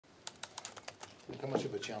How much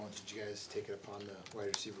of a challenge did you guys take it upon the wide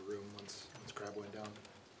receiver room once Crab went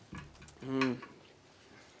down?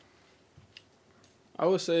 I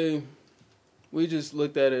would say we just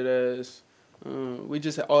looked at it as we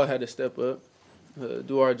just all had to step up,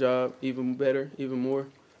 do our job even better, even more.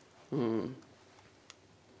 You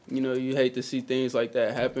hate to see things like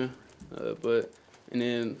that happen, and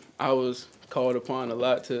then I was called upon a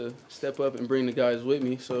lot to step up and bring the guys with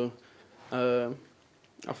me. So I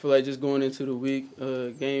feel like just going into the week,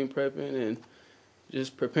 game prepping and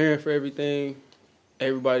just preparing for everything,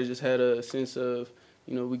 everybody just had a sense of,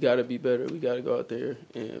 we got to be better. We got to go out there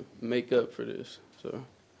and make up for this. So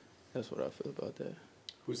that's what I feel about that.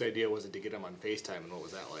 Whose idea was it to get him on FaceTime, and what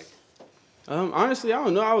was that like? Honestly, I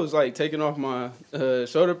don't know. I was like taking off my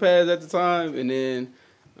shoulder pads at the time, and then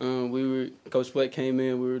Coach Fleck came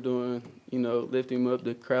in. We were doing, lifting him up,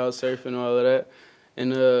 the crowd surfing, all of that,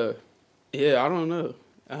 and I don't know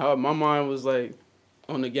how my mind was like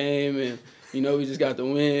on the game, and we just got the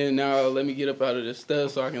win. Now let me get up out of this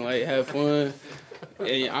stuff so I can like have fun.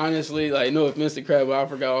 And honestly, like no offense to Crab, but I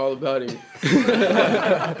forgot all about him.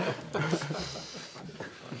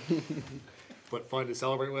 But fun to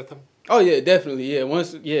celebrate with him? Oh yeah, definitely.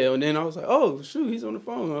 Yeah, and then I was like, oh shoot, he's on the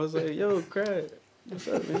phone. I was like, yo, Crab, what's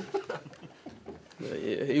up, man? But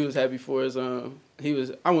yeah, he was happy for us. I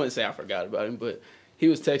wouldn't say I forgot about him, but he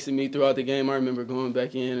was texting me throughout the game. I remember going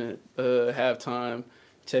back in at halftime,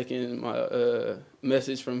 checking my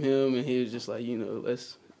message from him, and he was just like,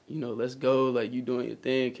 let's go. Like, you doing your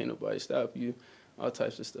thing. Can't nobody stop you. All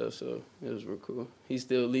types of stuff. So it was real cool. He's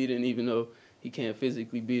still leading, even though he can't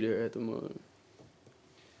physically be there at the moment.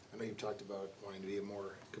 I know you talked about wanting to be a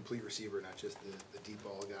more complete receiver, not just the deep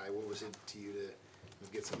ball guy. What was it to you to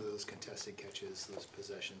get some of those contested catches, those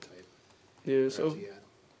possession type? Yeah,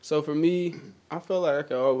 so for me, I felt like I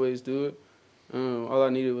could always do it. All I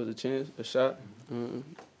needed was a shot.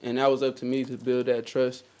 And that was up to me to build that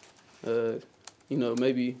trust.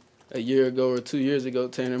 Maybe a year ago or 2 years ago,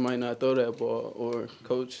 Tanner might not throw that ball, or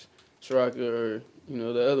Coach Straka or,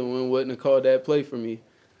 the other one wouldn't have called that play for me,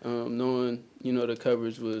 knowing, the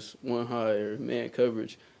coverage was one high or man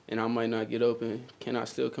coverage, and I might not get open. Can I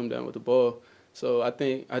still come down with the ball? So I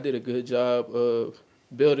think I did a good job of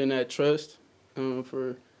building that trust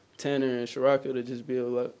for Tanner and Straka to just be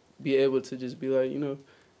able to just be like,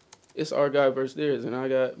 it's our guy versus theirs, and I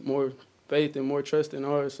got more faith and more trust in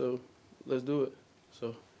ours, so let's do it.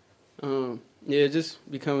 So, just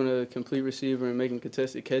becoming a complete receiver and making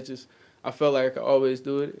contested catches, I felt like I could always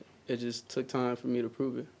do it. It just took time for me to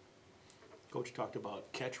prove it. Coach talked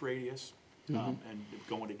about catch radius and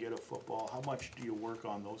going to get a football. How much do you work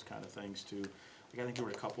on those kind of things I think there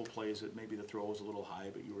were a couple plays that maybe the throw was a little high,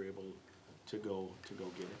 but you were able to go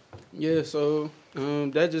get it? Yeah, so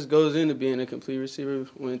that just goes into being a complete receiver.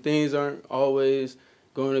 When things aren't always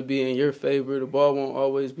going to be in your favor, the ball won't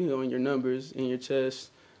always be on your numbers, in your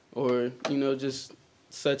chest, or, just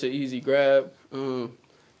such an easy grab.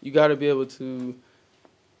 You got to be able to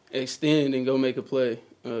extend and go make a play.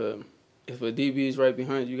 If a DB is right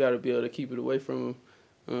behind you, got to be able to keep it away from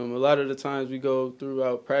him. A lot of the times we go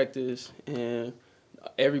throughout practice, and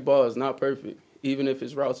every ball is not perfect, even if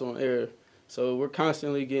it's routes on air. So we're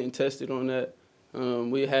constantly getting tested on that.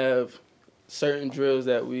 We have certain drills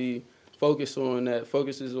that we focus on that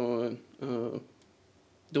focuses on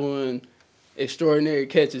doing extraordinary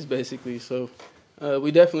catches, basically. So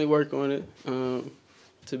we definitely work on it.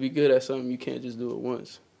 To be good at something, you can't just do it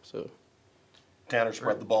once. So Tanner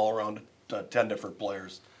spread the ball around 10 different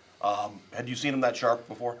players. Had you seen him that sharp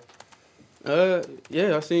before?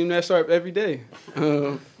 Yeah, I see him that sharp every day.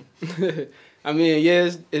 I mean,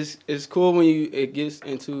 yeah, it's cool when it gets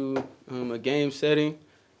into a game setting,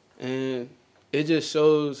 and it just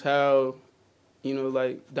shows how,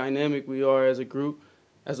 dynamic we are as a group,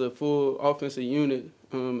 as a full offensive unit.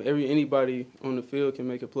 Anybody on the field can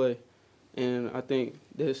make a play, and I think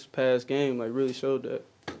this past game really showed that.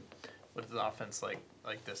 With an offense like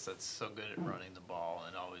this that's so good at running the ball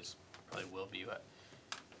and always probably will be,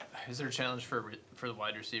 is there a challenge for the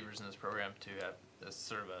wide receivers in this program to have this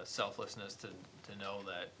sort of a selflessness to know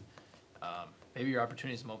that maybe your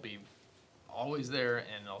opportunities won't be always there,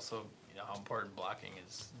 and also how important blocking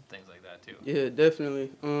is, things like that too? Yeah,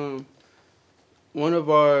 definitely. One of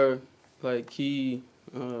our key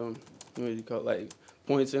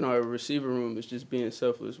points in our receiver room is just being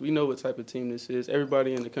selfless. We know what type of team this is.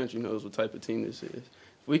 Everybody in the country knows what type of team this is.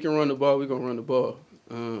 If we can run the ball, we're gonna run the ball.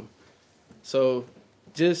 And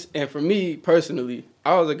for me personally,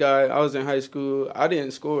 I was in high school. I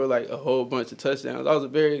didn't score a whole bunch of touchdowns. I was a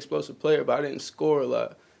very explosive player, but I didn't score a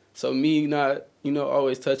lot. So me not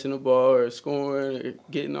always touching the ball or scoring or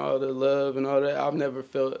getting all the love and all that. I've never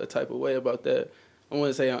felt a type of way about that. I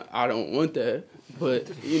wouldn't say I don't want that, but,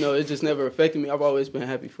 it just never affected me. I've always been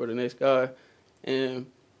happy for the next guy. And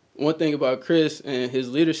one thing about Chris and his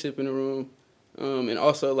leadership in the room, and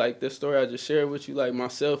also, like, the story I just shared with you, like,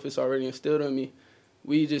 myself, it's already instilled in me.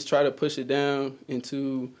 We just try to push it down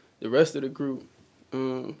into the rest of the group.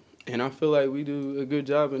 And I feel like we do a good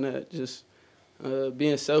job in that, just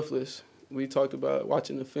being selfless. We talked about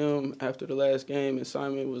watching the film after the last game, and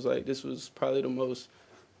Simon was like, this was probably the most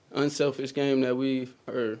unselfish game that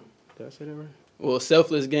did I say that right? Well,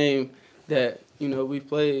 selfless game that, we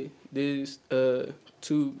played these 2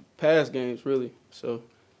 past games, really. So,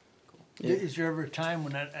 yeah. Is there ever a time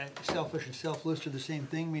when that selfish and selfless are the same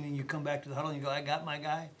thing, meaning you come back to the huddle and you go, I got my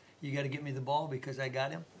guy, you got to get me the ball because I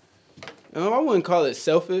got him? I wouldn't call it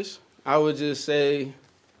selfish. I would just say,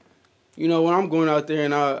 when I'm going out there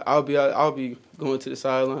and I'll be going to the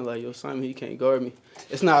sideline like, yo, Simon, he can't guard me.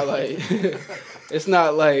 It's not like,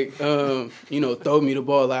 throw me the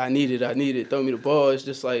ball like I need it. Throw me the ball. It's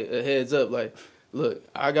just like a heads up. Like, look,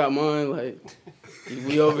 I got mine. Like,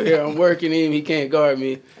 we over here. I'm working him. He can't guard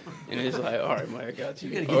me. And it's like, all right, Mike, I got you.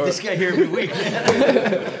 You got to get this guy here every week.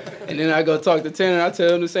 And then I go talk to Tanner. I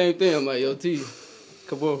tell him the same thing. I'm like, yo, T,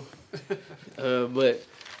 come on. But,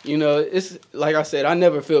 it's like I said, I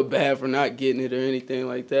never feel bad for not getting it or anything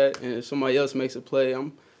like that. And if somebody else makes a play,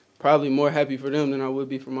 I'm probably more happy for them than I would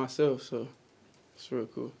be for myself. So it's real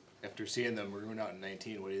cool. After seeing them maroon out in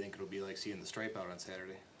 19, what do you think it'll be like seeing the stripe out on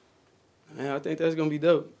Saturday? Man, I think that's going to be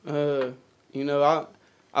dope.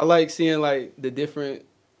 I like seeing, like, the different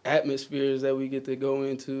atmospheres that we get to go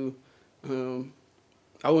into.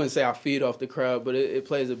 I wouldn't say I feed off the crowd, but it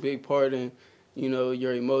plays a big part in,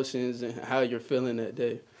 your emotions and how you're feeling that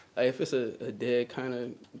day. Like, if it's a dead kind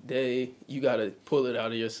of day, you got to pull it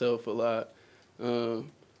out of yourself a lot.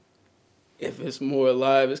 If it's more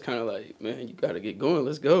alive, it's kind of like, man, you got to get going.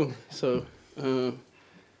 Let's go. So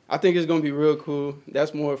I think it's going to be real cool.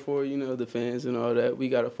 That's more for, the fans and all that. We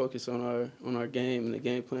got to focus on our game and the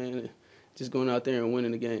game plan and just going out there and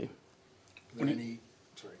winning the game. Are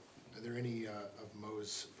there any of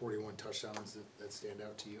Mo's 41 touchdowns that stand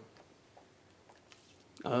out to you?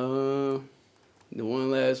 The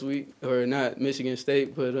one last week, or not Michigan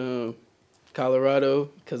State, but Colorado,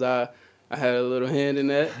 because I had a little hand in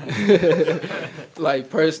that.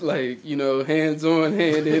 Hands-on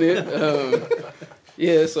hand in it.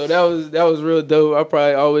 Yeah, so that was real dope. I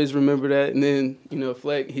probably always remember that. And then,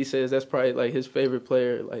 Fleck, he says that's probably like his favorite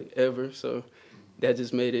player like ever. So that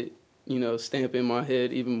just made it, stamp in my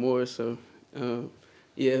head even more. So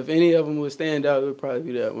if any of them would stand out, it would probably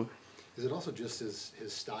be that one. Is it also just his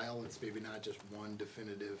style? It's maybe not just one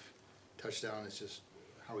definitive touchdown. It's just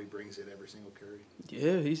how he brings it every single carry.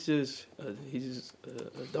 Yeah, he's just a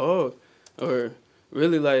dog, or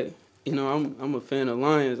really like I'm a fan of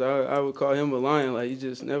lions. I would call him a lion. Like, he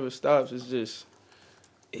just never stops. It's just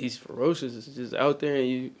he's ferocious. It's just out there,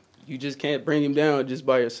 and you just can't bring him down just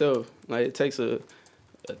by yourself. Like, it takes a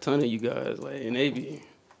ton of you guys. Like, and they be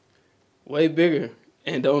way bigger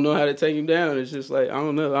and don't know how to take him down. It's just like, I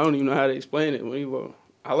don't know. I don't even know how to explain it.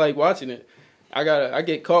 I like watching it. I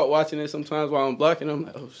get caught watching it sometimes while I'm blocking. I'm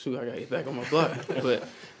like, oh shoot, I gotta get back on my block. But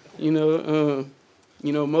Mo,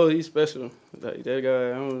 he's special. Like, that guy,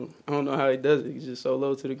 I don't know how he does it. He's just so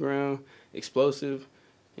low to the ground, explosive.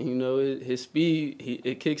 And his speed,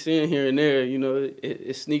 it kicks in here and there.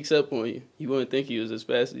 It sneaks up on you. You wouldn't think he was as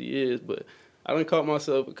fast as he is, but I done caught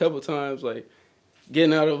myself a couple times like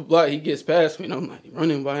getting out of a block, he gets past me, and I'm like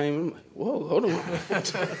running by him. I'm like, whoa, hold on.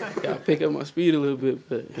 Gotta pick up my speed a little bit,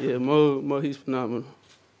 but yeah, Mo, he's phenomenal.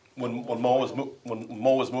 When Mo was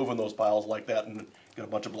moving those piles like that and get a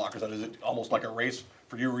bunch of blockers, is it almost like a race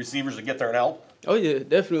for you receivers to get there and help? Oh yeah,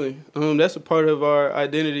 definitely. That's a part of our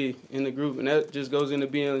identity in the group, and that just goes into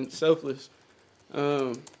being selfless.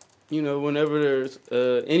 Whenever there's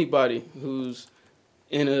anybody who's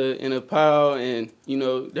in a pile and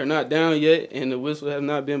they're not down yet and the whistle has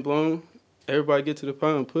not been blown, everybody get to the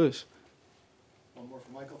pile and push. One more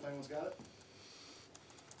from Michael, if anyone's got it.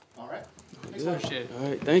 All right. Thanks, Appreciate it. All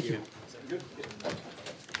right, thank you. Good.